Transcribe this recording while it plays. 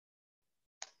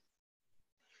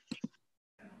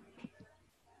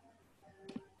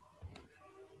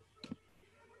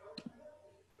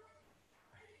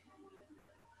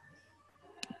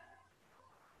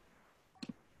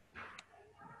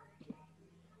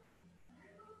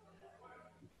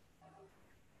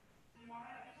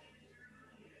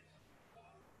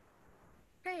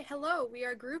Hello, we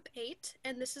are Group 8,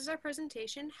 and this is our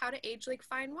presentation, How to Age Like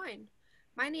Fine Wine.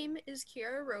 My name is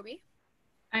Kiara Roby.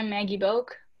 I'm Maggie Boak.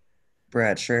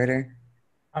 Brad Schroeder.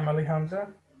 I'm Ali Hamza.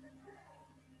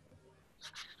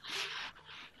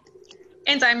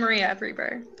 And I'm Maria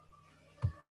Everyber.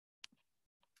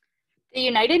 The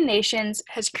United Nations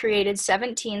has created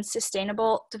 17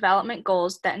 Sustainable Development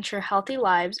Goals that ensure healthy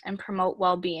lives and promote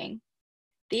well-being.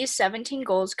 These 17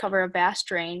 goals cover a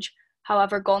vast range.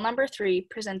 However, goal number 3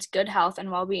 presents good health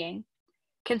and well-being.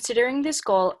 Considering this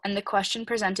goal and the question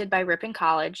presented by Ripon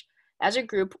College, as a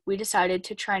group, we decided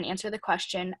to try and answer the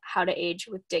question, how to age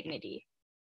with dignity.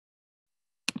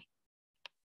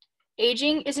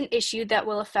 Aging is an issue that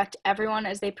will affect everyone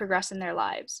as they progress in their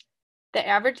lives. The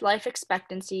average life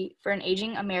expectancy for an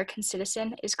aging American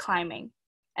citizen is climbing,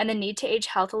 and the need to age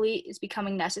healthily is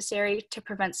becoming necessary to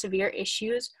prevent severe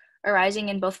issues arising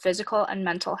in both physical and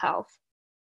mental health.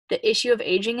 The issue of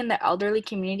aging in the elderly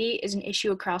community is an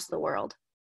issue across the world.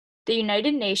 The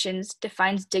United Nations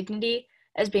defines dignity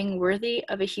as being worthy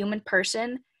of a human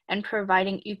person and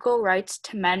providing equal rights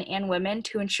to men and women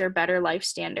to ensure better life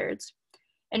standards.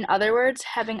 In other words,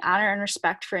 having honor and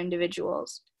respect for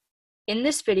individuals. In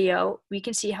this video, we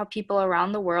can see how people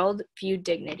around the world view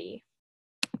dignity.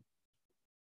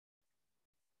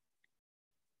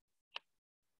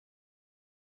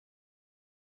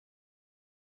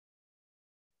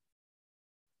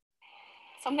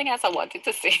 Something else I wanted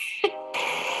to say.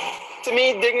 To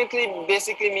me, dignity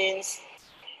basically means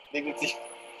dignity.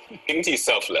 Dignity is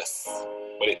selfless,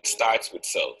 but it starts with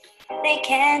self. They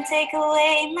can't take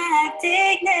away my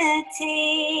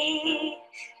dignity.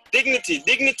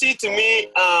 Dignity to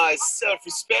me is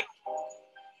self-respect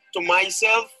to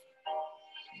myself.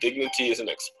 Dignity is an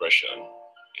expression.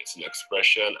 It's an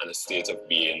expression and a state of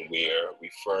being where we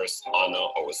first honor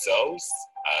ourselves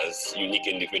as unique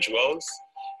individuals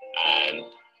and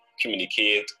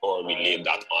communicate or relate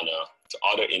that honor to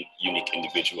other unique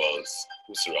individuals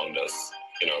who surround us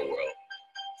in our world.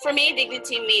 For me,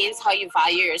 dignity means how you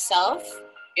value yourself,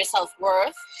 your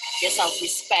self-worth, your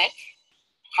self-respect.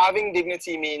 Having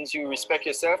dignity means you respect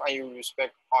yourself and you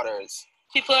respect others.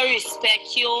 People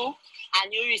respect you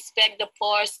and you respect the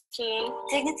person.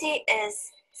 Dignity is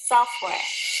self-worth.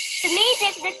 To me,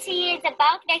 dignity is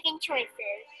about making choices.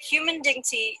 Human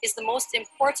dignity is the most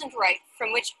important right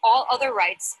from which all other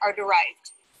rights are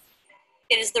derived.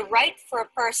 It is the right for a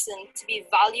person to be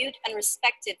valued and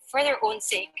respected for their own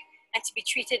sake and to be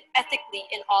treated ethically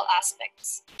in all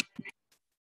aspects.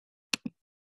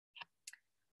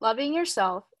 Loving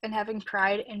yourself and having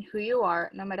pride in who you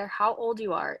are, no matter how old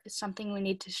you are, is something we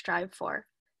need to strive for.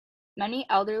 Many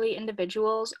elderly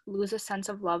individuals lose a sense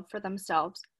of love for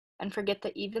themselves and forget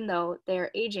that even though they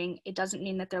are aging, it doesn't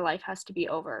mean that their life has to be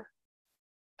over.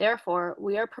 Therefore,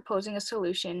 we are proposing a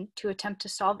solution to attempt to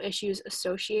solve issues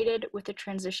associated with the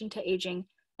transition to aging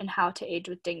and how to age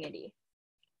with dignity.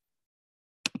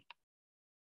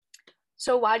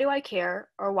 So why do I care,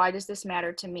 or why does this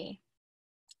matter to me?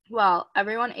 Well,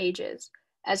 everyone ages,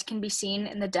 as can be seen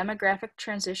in the demographic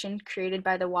transition created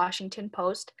by the Washington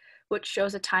Post, which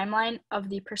shows a timeline of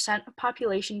the percent of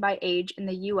population by age in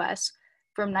the U.S.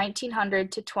 from 1900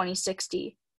 to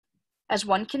 2060. As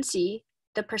one can see,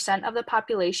 the percent of the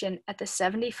population at the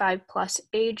 75-plus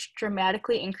age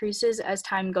dramatically increases as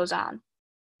time goes on.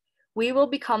 We will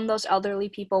become those elderly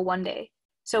people one day,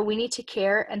 so we need to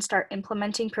care and start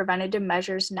implementing preventative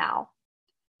measures now.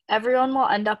 Everyone will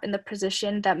end up in the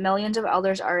position that millions of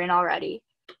elders are in already.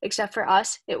 Except for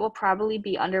us, it will probably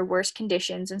be under worse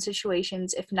conditions and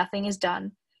situations if nothing is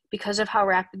done because of how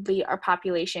rapidly our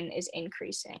population is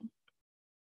increasing.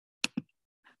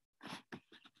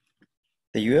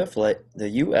 The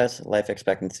U.S. life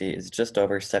expectancy is just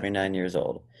over 79 years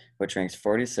old, which ranks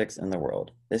 46th in the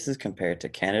world. This is compared to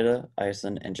Canada,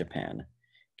 Iceland, and Japan.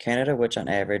 Canada, which on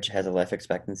average has a life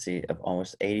expectancy of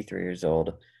almost 83 years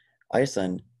old.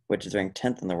 Iceland, which is ranked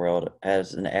 10th in the world,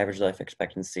 has an average life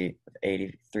expectancy of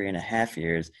 83 and a half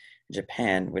years.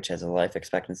 Japan, which has a life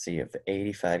expectancy of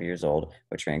 85 years old,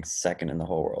 which ranks second in the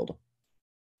whole world.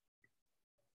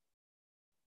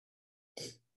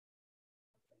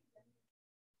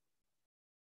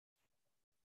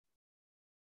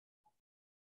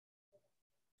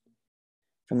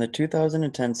 From the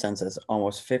 2010 census,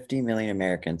 almost 50 million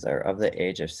Americans are of the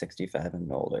age of 65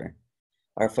 and older.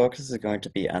 Our focus is going to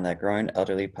be on that growing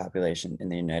elderly population in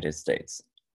the United States.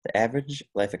 The average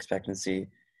life expectancy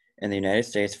in the United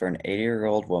States for an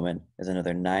 80-year-old woman is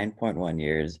another 9.1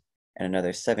 years and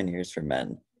another 7 years for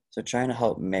men. So trying to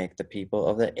help make the people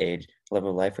of that age live a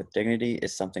life with dignity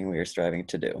is something we are striving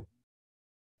to do.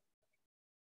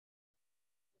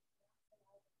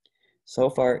 So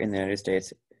far in the United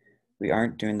States, we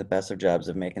aren't doing the best of jobs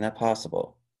of making that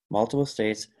possible. Multiple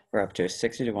states are up to a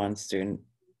 60 to 1 student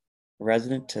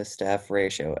resident to staff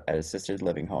ratio at assisted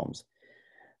living homes.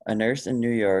 A nurse in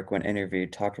New York, when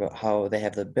interviewed, talked about how they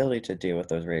have the ability to deal with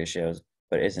those ratios,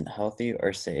 but it isn't healthy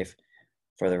or safe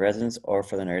for the residents or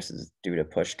for the nurses due to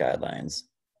push guidelines.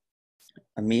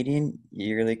 A median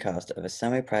yearly cost of a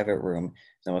semi-private room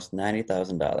is almost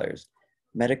 $90,000.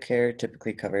 Medicare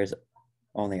typically covers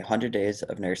only 100 days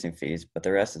of nursing fees, but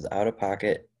the rest is out of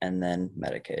pocket and then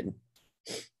Medicaid.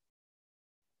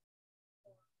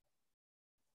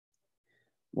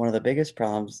 One of the biggest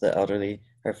problems the elderly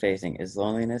are facing is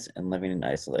loneliness and living in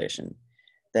isolation.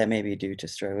 That may be due to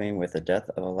struggling with the death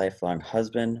of a lifelong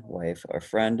husband, wife, or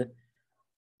friend.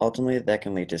 Ultimately, that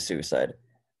can lead to suicide.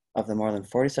 Of the more than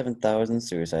 47,000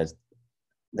 suicides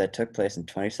that took place in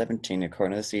 2017,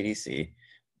 according to the CDC,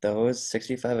 those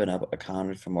 65 and up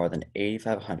accounted for more than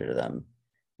 8,500 of them.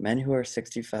 Men who are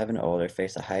 65 and older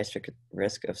face the highest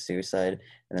risk of suicide,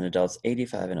 and then adults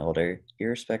 85 and older,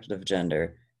 irrespective of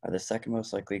gender, are the second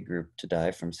most likely group to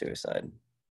die from suicide.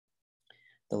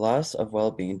 The loss of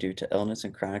well-being due to illness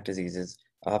and chronic diseases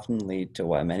often lead to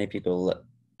why many people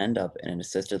end up in an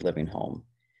assisted living home.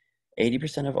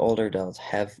 80% of older adults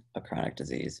have a chronic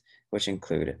disease, which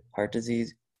include heart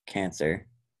disease, cancer,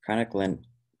 chronic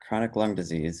lung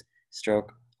disease,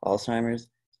 stroke, Alzheimer's,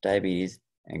 diabetes,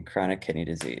 and chronic kidney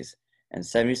disease, and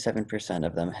 77%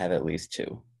 of them have at least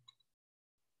two.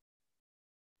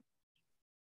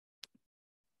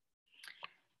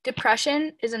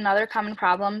 Depression is another common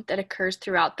problem that occurs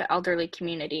throughout the elderly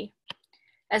community.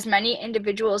 As many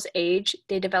individuals age,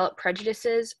 they develop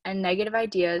prejudices and negative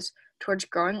ideas towards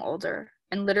growing older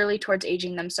and literally towards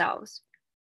aging themselves.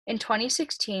 In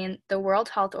 2016, the World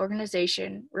Health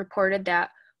Organization reported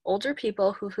that older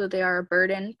people who feel they are a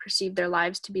burden perceive their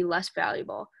lives to be less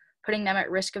valuable, putting them at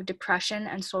risk of depression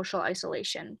and social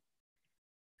isolation.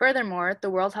 Furthermore, the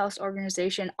World Health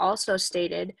Organization also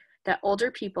stated that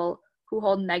older people who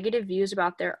hold negative views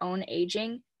about their own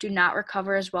aging do not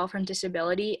recover as well from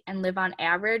disability and live on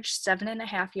average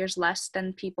 7.5 years less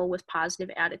than people with positive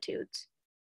attitudes.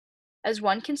 As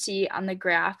one can see on the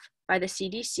graph by the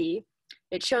CDC,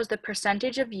 it shows the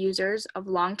percentage of users of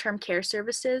long-term care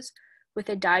services with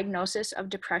a diagnosis of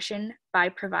depression by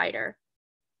provider.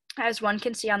 As one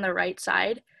can see on the right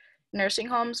side, nursing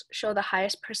homes show the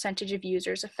highest percentage of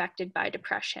users affected by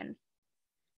depression.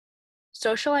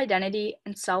 Social identity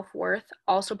and self-worth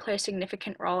also play a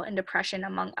significant role in depression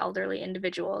among elderly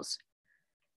individuals.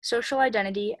 Social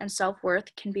identity and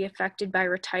self-worth can be affected by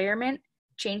retirement,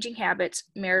 changing habits,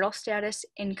 marital status,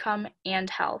 income, and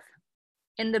health.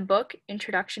 In the book,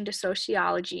 Introduction to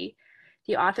Sociology,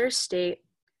 the authors state,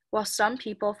 while some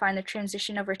people find the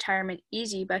transition of retirement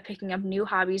easy by picking up new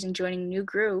hobbies and joining new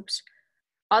groups,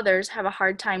 others have a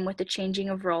hard time with the changing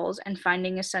of roles and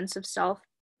finding a sense of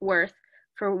self-worth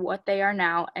for what they are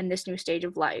now and this new stage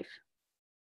of life.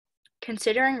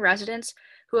 Considering residents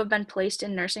who have been placed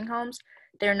in nursing homes,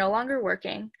 they are no longer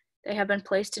working, they have been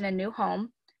placed in a new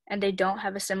home, and they don't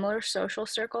have a similar social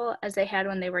circle as they had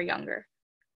when they were younger.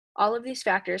 All of these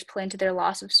factors play into their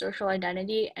loss of social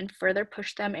identity and further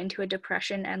push them into a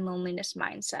depression and loneliness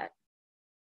mindset.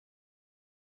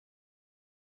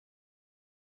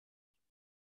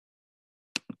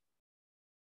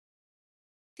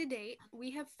 To date,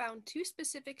 we have found two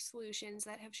specific solutions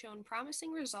that have shown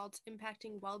promising results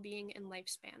impacting well-being and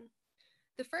lifespan.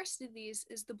 The first of these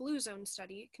is the Blue Zone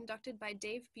study conducted by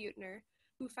Dave Buettner,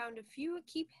 who found a few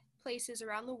key places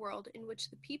around the world in which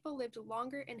the people lived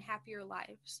longer and happier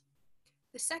lives.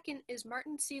 The second is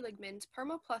Martin Seligman's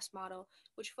PermaPlus model,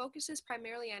 which focuses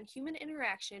primarily on human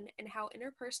interaction and how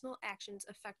interpersonal actions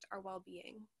affect our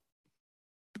well-being.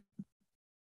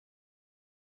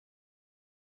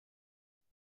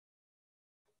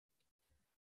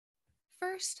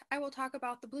 First, I will talk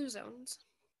about the Blue Zones.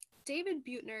 David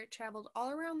Buettner traveled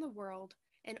all around the world,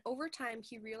 and over time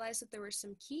he realized that there were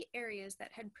some key areas that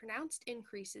had pronounced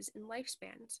increases in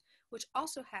lifespans, which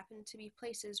also happened to be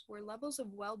places where levels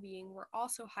of well-being were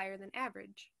also higher than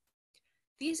average.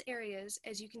 These areas,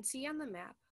 as you can see on the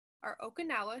map, are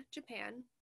Okinawa, Japan,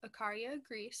 Icaria,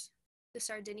 Greece, the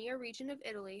Sardinia region of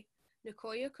Italy,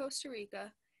 Nicoya, Costa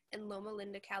Rica, and Loma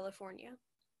Linda, California.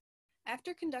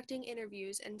 After conducting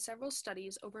interviews and several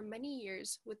studies over many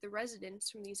years with the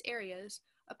residents from these areas,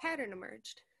 a pattern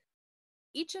emerged.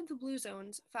 Each of the Blue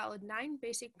Zones followed 9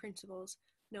 basic principles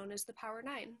known as the Power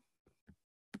 9.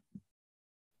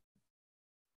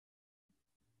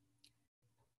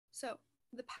 So,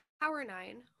 the Power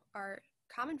 9 are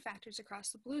common factors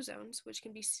across the Blue Zones, which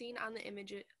can be seen on the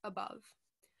image above.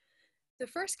 The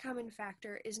first common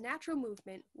factor is natural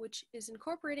movement, which is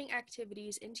incorporating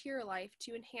activities into your life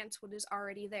to enhance what is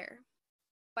already there.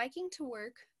 Biking to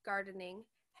work, gardening,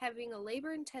 having a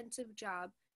labor-intensive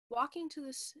job, walking to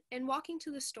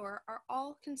the store are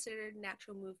all considered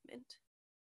natural movement.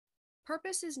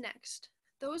 Purpose is next.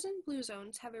 Those in blue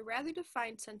zones have a rather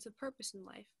defined sense of purpose in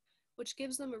life, which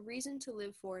gives them a reason to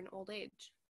live for in old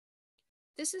age.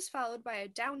 This is followed by a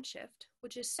downshift,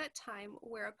 which is set time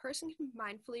where a person can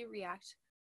mindfully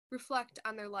reflect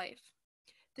on their life.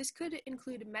 This could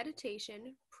include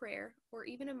meditation, prayer, or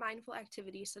even a mindful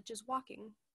activity such as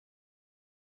walking.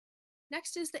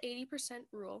 Next is the 80%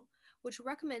 rule, which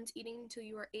recommends eating until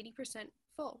you are 80%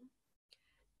 full.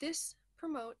 This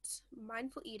promotes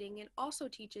mindful eating and also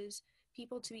teaches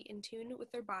people to be in tune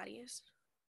with their bodies.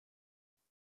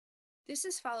 This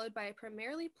is followed by a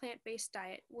primarily plant-based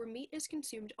diet where meat is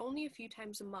consumed only a few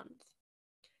times a month.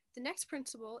 The next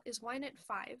principle is wine at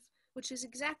 5, which is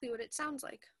exactly what it sounds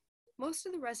like. Most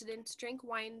of the residents drink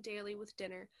wine daily with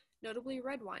dinner, notably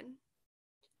red wine.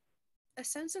 A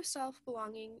sense of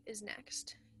self-belonging is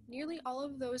next. Nearly all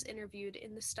of those interviewed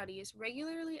in the studies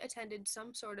regularly attended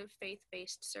some sort of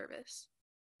faith-based service.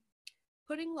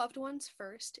 Putting loved ones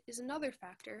first is another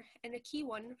factor and a key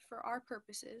one for our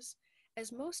purposes,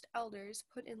 as most elders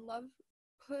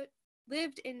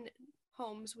lived in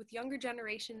homes with younger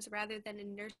generations rather than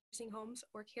in nursing homes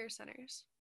or care centers.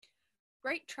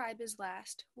 Right tribe is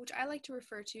last, which I like to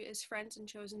refer to as friends and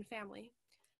chosen family.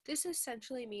 This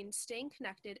essentially means staying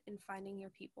connected and finding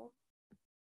your people.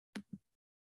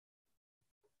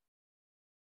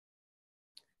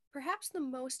 Perhaps the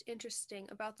most interesting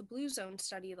about the Blue Zone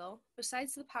study, though,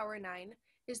 besides the Power 9,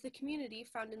 is the community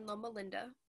found in Loma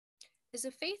Linda. As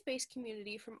a faith-based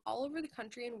community from all over the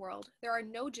country and world, there are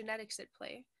no genetics at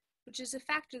play, which is a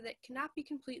factor that cannot be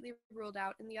completely ruled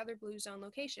out in the other Blue Zone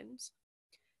locations.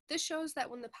 This shows that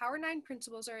when the Power 9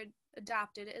 principles are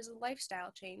adopted as a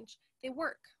lifestyle change, they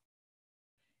work.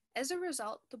 As a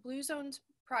result, the Blue Zones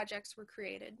projects were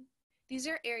created. These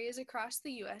are areas across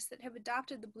the U.S. that have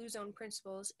adopted the Blue Zone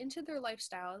principles into their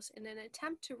lifestyles in an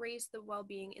attempt to raise the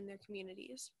well-being in their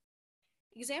communities.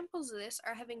 Examples of this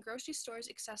are having grocery stores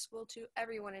accessible to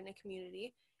everyone in a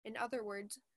community, in other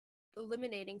words,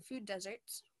 eliminating food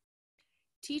deserts,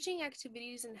 teaching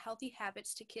activities and healthy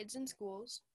habits to kids in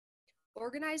schools,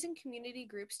 organizing community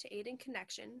groups to aid in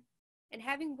connection, and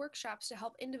having workshops to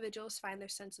help individuals find their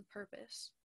sense of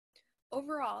purpose.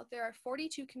 Overall, there are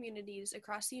 42 communities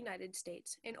across the United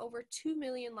States and over 2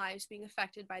 million lives being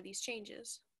affected by these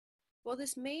changes. While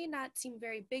this may not seem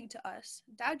very big to us,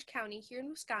 Dodge County here in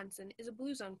Wisconsin is a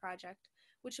Blue Zone project,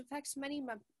 which affects many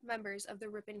members of the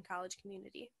Ripon College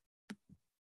community.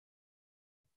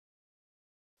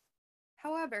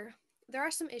 However, there are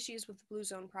some issues with the Blue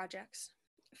Zone projects.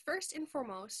 First and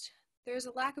foremost, there is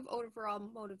a lack of overall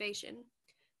motivation.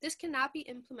 This cannot be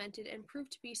implemented and prove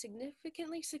to be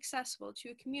significantly successful to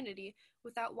a community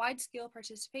without wide-scale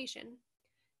participation.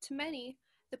 To many,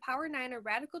 the Power 9 are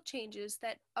radical changes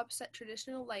that upset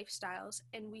traditional lifestyles,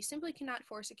 and we simply cannot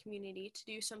force a community to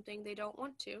do something they don't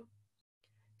want to.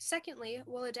 Secondly,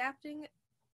 while adopting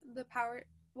the Power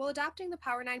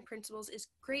 9 principles is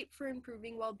great for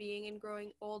improving well-being and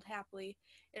growing old happily,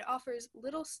 it offers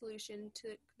little solution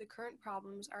to the current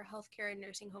problems our healthcare and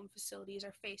nursing home facilities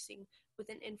are facing with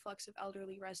an influx of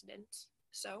elderly residents.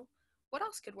 So, what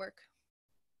else could work?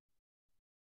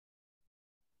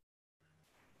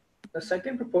 The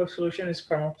second proposed solution is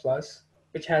Karma Plus,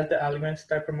 which has the elements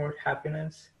that promote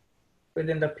happiness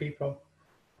within the people.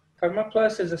 Karma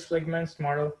Plus is a Seligman's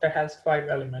model that has 5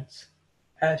 elements,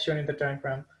 as shown in the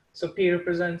diagram. So P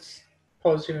represents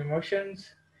positive emotions,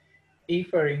 E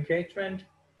for engagement,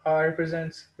 R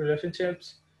represents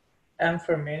relationships, M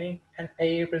for meaning, and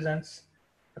A represents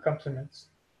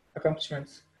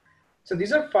accomplishments. So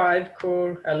these are 5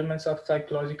 core elements of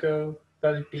psychological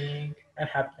well-being and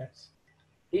happiness.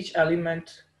 Each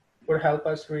element would help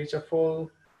us reach a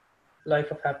full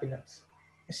life of happiness.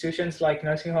 Institutions like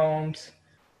nursing homes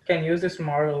can use this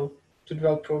model to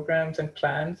develop programs and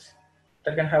plans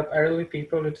that can help elderly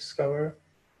people to discover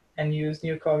and use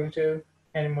new cognitive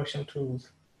and emotional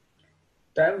tools.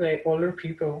 That way, older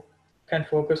people can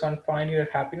focus on finding their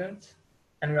happiness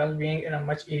and well-being in a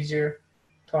much easier,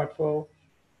 thoughtful,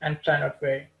 and planned out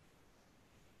way.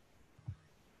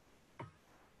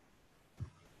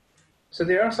 So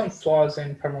there are some flaws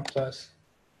in PermaPlus.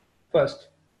 First,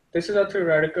 this is a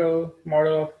theoretical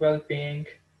model of well-being,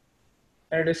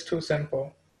 and it is too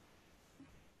simple.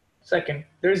 Second,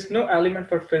 there is no element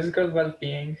for physical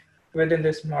well-being within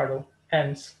this model.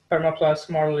 Hence, PermaPlus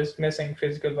model is missing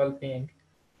physical well-being.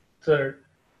 Third,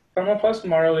 PermaPlus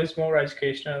model is more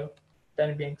educational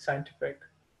than being scientific.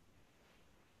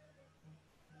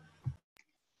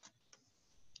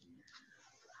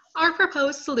 Our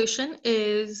proposed solution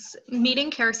is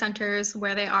meeting care centers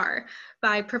where they are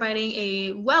by providing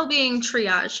a well-being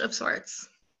triage of sorts.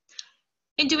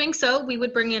 In doing so, we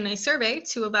would bring in a survey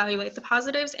to evaluate the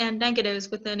positives and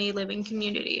negatives within a living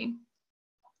community.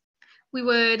 We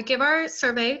would give our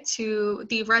survey to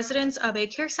the residents of a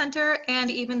care center and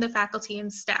even the faculty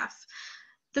and staff.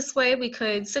 This way, we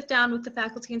could sit down with the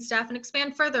faculty and staff and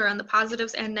expand further on the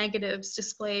positives and negatives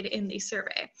displayed in the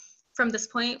survey. From this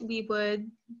point, we would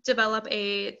develop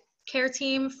a care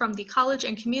team from the college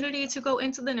and community to go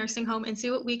into the nursing home and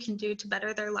see what we can do to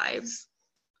better their lives.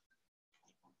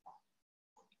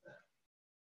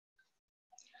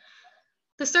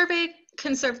 The survey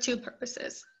can serve two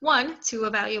purposes. One, to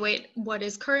evaluate what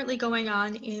is currently going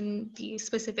on in the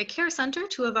specific care center,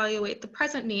 to evaluate the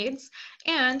present needs,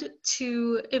 and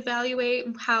to evaluate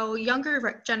how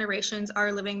younger generations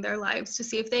are living their lives to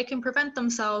see if they can prevent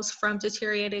themselves from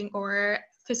deteriorating or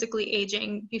physically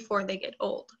aging before they get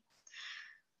old.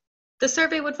 The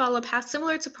survey would follow a path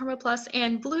similar to PermaPlus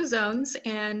and Blue Zones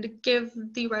and give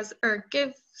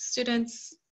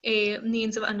students a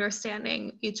means of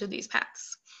understanding each of these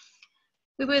paths.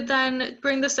 We would then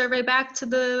bring the survey back to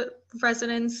the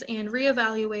residents and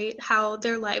reevaluate how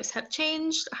their lives have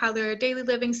changed, how their daily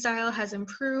living style has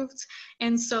improved,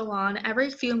 and so on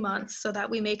every few months so that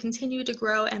we may continue to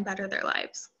grow and better their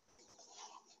lives.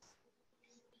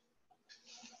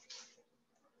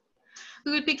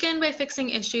 We would begin by fixing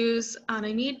issues on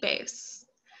a need base.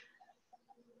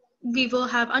 We will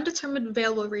have undetermined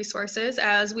available resources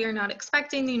as we are not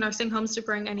expecting the nursing homes to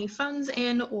bring any funds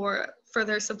in or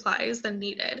further supplies than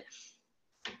needed.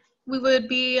 We would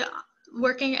be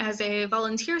working as a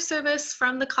volunteer service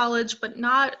from the college, but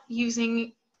not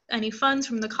using any funds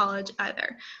from the college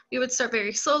either. We would start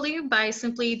very slowly by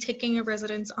simply taking our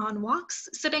residents on walks,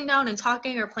 sitting down and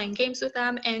talking or playing games with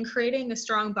them, and creating a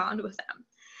strong bond with them.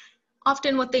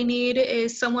 Often what they need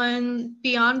is someone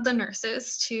beyond the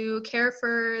nurses to care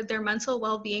for their mental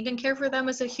well-being and care for them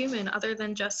as a human other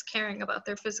than just caring about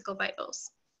their physical vitals.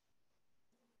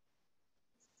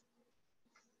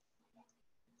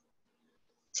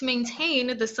 To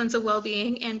maintain this sense of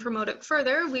well-being and promote it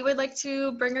further, we would like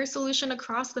to bring our solution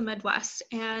across the Midwest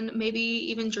and maybe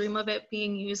even dream of it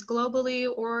being used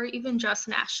globally or even just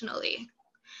nationally.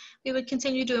 We would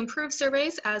continue to improve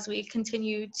surveys as we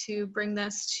continue to bring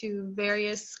this to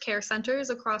various care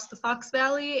centers across the Fox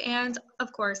Valley and,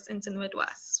 of course, into the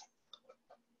Midwest.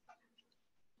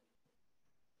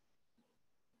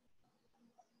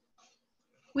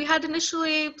 We had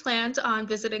initially planned on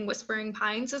visiting Whispering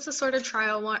Pines as a sort of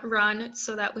trial run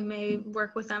so that we may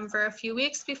work with them for a few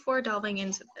weeks before delving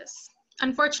into this.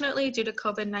 Unfortunately, due to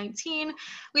COVID-19,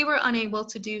 we were unable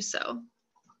to do so.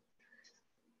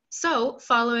 So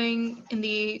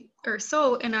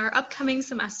in our upcoming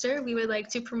semester, we would like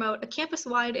to promote a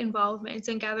campus-wide involvement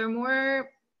and gather more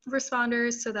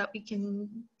responders so that we can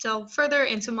delve further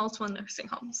into multiple nursing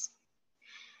homes.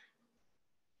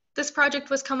 This project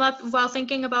was come up while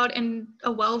thinking about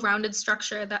a well-rounded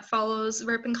structure that follows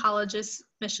Ripon College's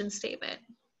mission statement.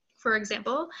 For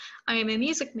example, I am a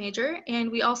music major,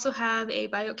 and we also have a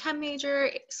biochem major,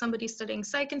 somebody studying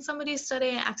psych, and somebody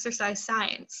studying exercise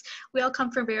science. We all come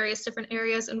from various different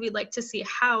areas, and we'd like to see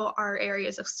how our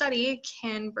areas of study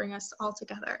can bring us all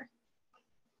together.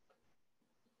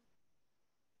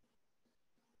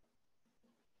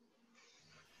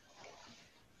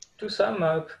 To sum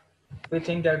up, we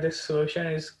think that this solution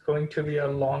is going to be a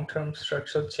long-term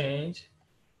structural change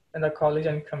in the college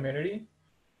and community.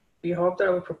 We hope that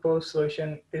our proposed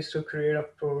solution is to create a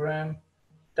program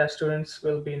that students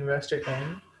will be invested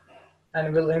in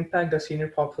and will impact the senior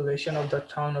population of the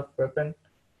town of Ripon,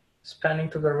 spanning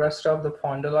to the rest of the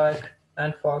Fond du Lac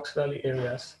and Fox Valley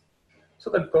areas. So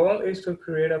the goal is to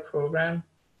create a program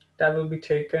that will be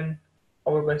taken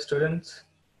over by students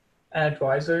and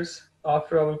advisors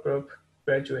after our group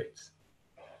graduates.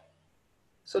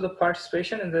 So the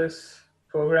participation in this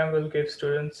program will give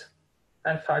students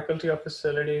and faculty of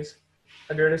facilities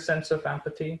a greater sense of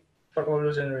empathy for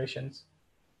older generations.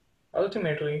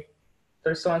 Ultimately,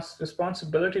 the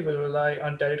responsibility will rely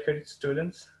on dedicated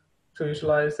students to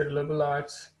utilize their liberal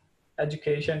arts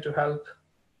education to help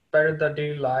better the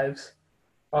daily lives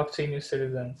of senior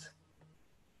citizens.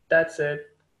 That's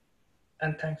it,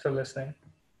 and thanks for listening.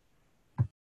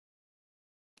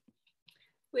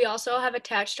 We also have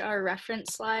attached our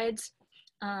reference slides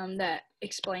that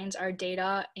explains our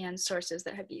data and sources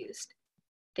that have used.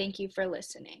 Thank you for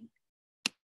listening.